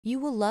You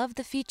will love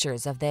the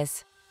features of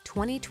this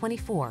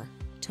 2024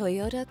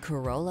 Toyota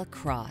Corolla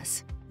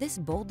Cross. This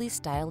boldly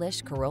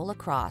stylish Corolla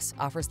Cross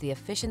offers the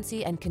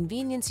efficiency and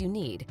convenience you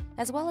need,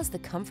 as well as the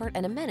comfort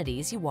and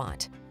amenities you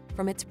want.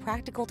 From its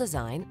practical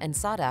design and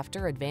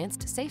sought-after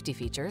advanced safety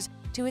features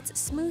to its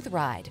smooth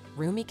ride,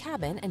 roomy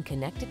cabin, and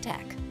connected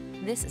tech,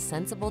 this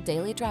sensible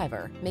daily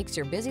driver makes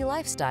your busy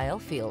lifestyle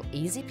feel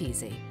easy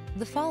peasy.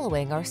 The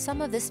following are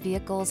some of this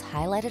vehicle's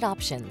highlighted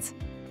options: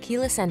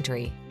 keyless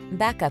entry,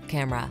 backup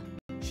camera,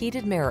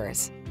 heated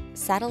mirrors,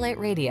 satellite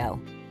radio,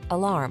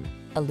 alarm,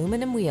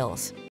 aluminum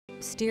wheels,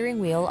 steering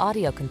wheel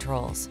audio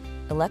controls,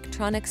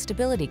 electronic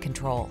stability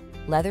control,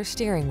 leather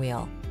steering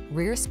wheel,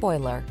 rear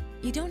spoiler.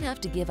 You don't have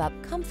to give up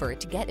comfort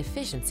to get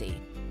efficiency.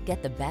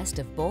 Get the best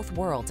of both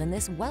worlds in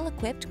this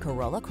well-equipped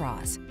Corolla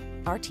Cross.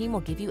 Our team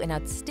will give you an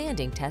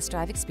outstanding test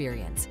drive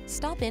experience.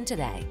 Stop in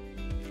today.